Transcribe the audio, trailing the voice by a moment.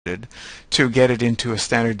to get it into a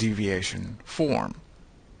standard deviation form.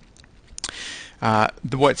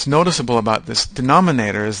 What's noticeable about this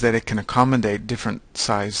denominator is that it can accommodate different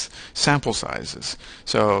size sample sizes.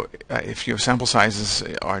 So if your sample sizes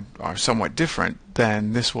are somewhat different,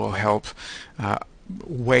 then this will help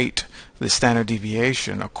weight the standard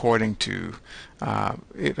deviation according to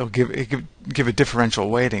it'll give a differential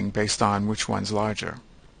weighting based on which one's larger.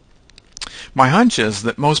 My hunch is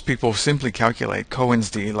that most people simply calculate Cohen's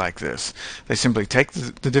d like this. They simply take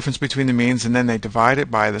the difference between the means and then they divide it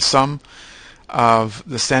by the sum of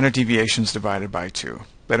the standard deviations divided by 2.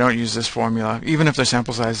 They don't use this formula. Even if their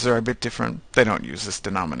sample sizes are a bit different, they don't use this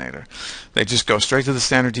denominator. They just go straight to the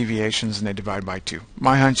standard deviations and they divide by 2.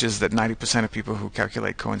 My hunch is that 90% of people who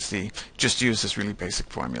calculate Cohen's d just use this really basic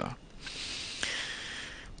formula.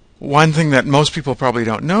 One thing that most people probably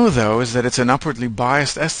don't know, though, is that it's an upwardly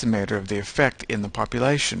biased estimator of the effect in the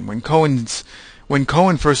population. When Cohen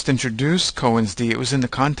first introduced Cohen's d, it was in the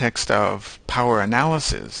context of power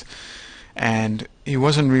analysis. And he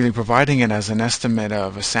wasn't really providing it as an estimate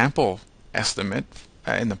of a sample estimate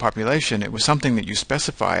in the population. It was something that you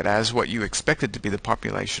specified as what you expected to be the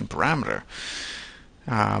population parameter.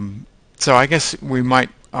 So I guess we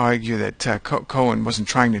might argue that Cohen wasn't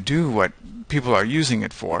trying to do what people are using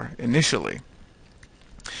it for initially.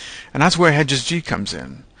 And that's where Hedge's G comes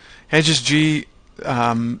in. Hedge's G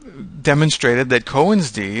demonstrated that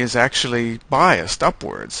Cohen's d is actually biased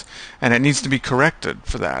upwards, and it needs to be corrected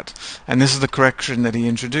for that. And this is the correction that he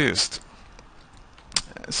introduced.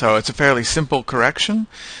 So it's a fairly simple correction,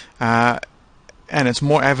 and it's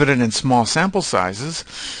more evident in small sample sizes.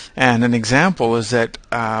 And an example is that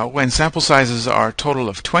when sample sizes are a total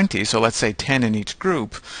of 20, so let's say 10 in each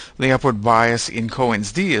group, the upward bias in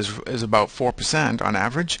Cohen's d is about 4% on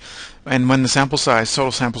average. And when the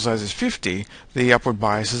total sample size is 50, the upward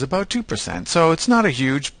bias is about 2%. So it's not a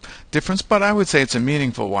huge difference, but I would say it's a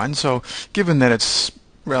meaningful one. So given that it's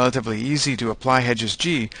relatively easy to apply Hedge's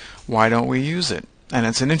G, why don't we use it? And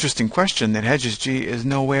it's an interesting question that Hedge's G is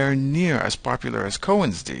nowhere near as popular as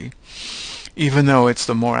Cohen's d, even though it's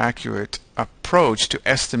the more accurate approach to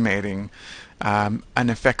estimating an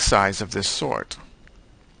effect size of this sort.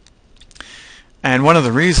 And one of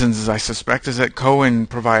the reasons, I suspect, is that Cohen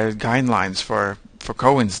provided guidelines for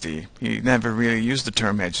Cohen's d. He never really used the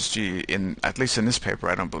term Hedge's G, at least in this paper,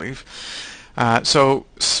 I don't believe. So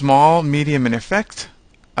small, medium, and effect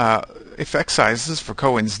sizes for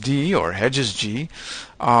Cohen's d, or Hedge's G,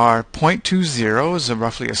 are 0.20 is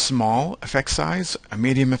roughly a small effect size, a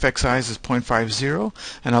medium effect size is 0.50,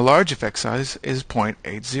 and a large effect size is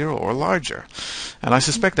 0.80 or larger. And I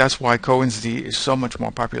suspect that's why Cohen's d is so much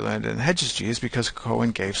more popular than Hedge's G, is because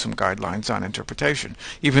Cohen gave some guidelines on interpretation,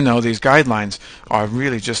 even though these guidelines are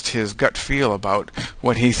really just his gut feel about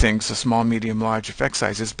what he thinks a small, medium, large effect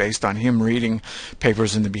size is based on him reading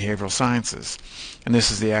papers in the behavioral sciences. And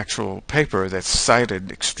this is the actual paper that's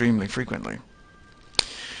cited extremely frequently.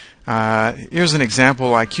 Here's an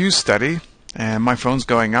example IQ study, and my phone's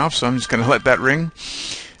going off, so I'm just going to let that ring.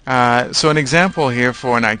 So an example here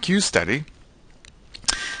for an IQ study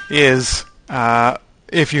is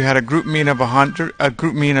if you had a group mean of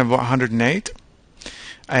 108,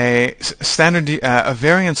 a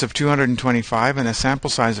variance of 225, and a sample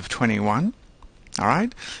size of 21. All right,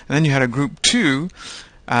 and then you had a group 2.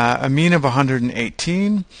 A mean of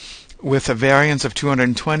 118 with a variance of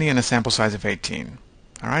 220 and a sample size of 18.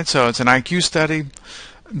 All right, so it's an IQ study.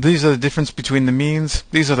 These are the difference between the means.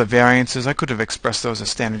 These are the variances. I could have expressed those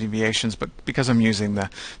as standard deviations, but because I'm using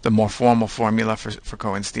the more formal formula for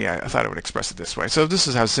Cohen's d, I thought I would express it this way. So this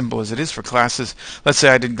is how simple as it is for classes. Let's say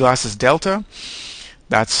I did classes delta.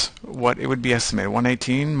 That's what it would be estimated,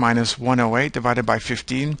 118 minus 108 divided by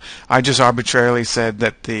 15. I just arbitrarily said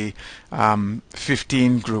that the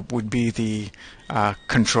 15 group would be the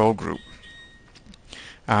control group.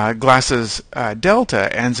 Glasses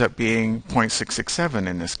delta ends up being 0.667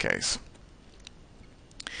 in this case.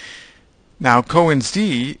 Now Cohen's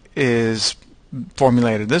d is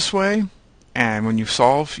formulated this way, and when you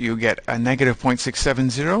solve you get a negative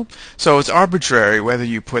 0.670. So it's arbitrary whether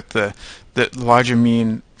you put the larger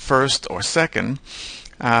mean first or second.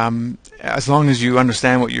 As long as you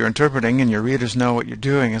understand what you're interpreting and your readers know what you're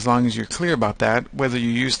doing, as long as you're clear about that, whether you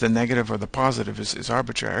use the negative or the positive is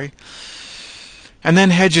arbitrary. And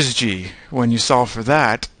then Hedge's G, when you solve for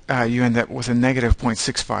that, you end up with a negative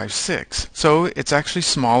 0.656. So it's actually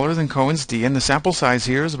smaller than Cohen's d, and the sample size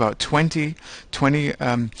here is about 21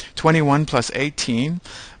 plus 18,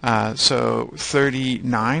 so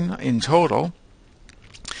 39 in total.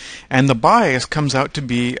 And the bias comes out to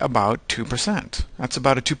be about 2%. That's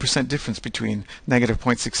about a 2% difference between negative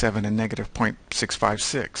 0.67 and negative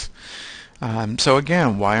 0.656. So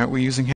again, why aren't we using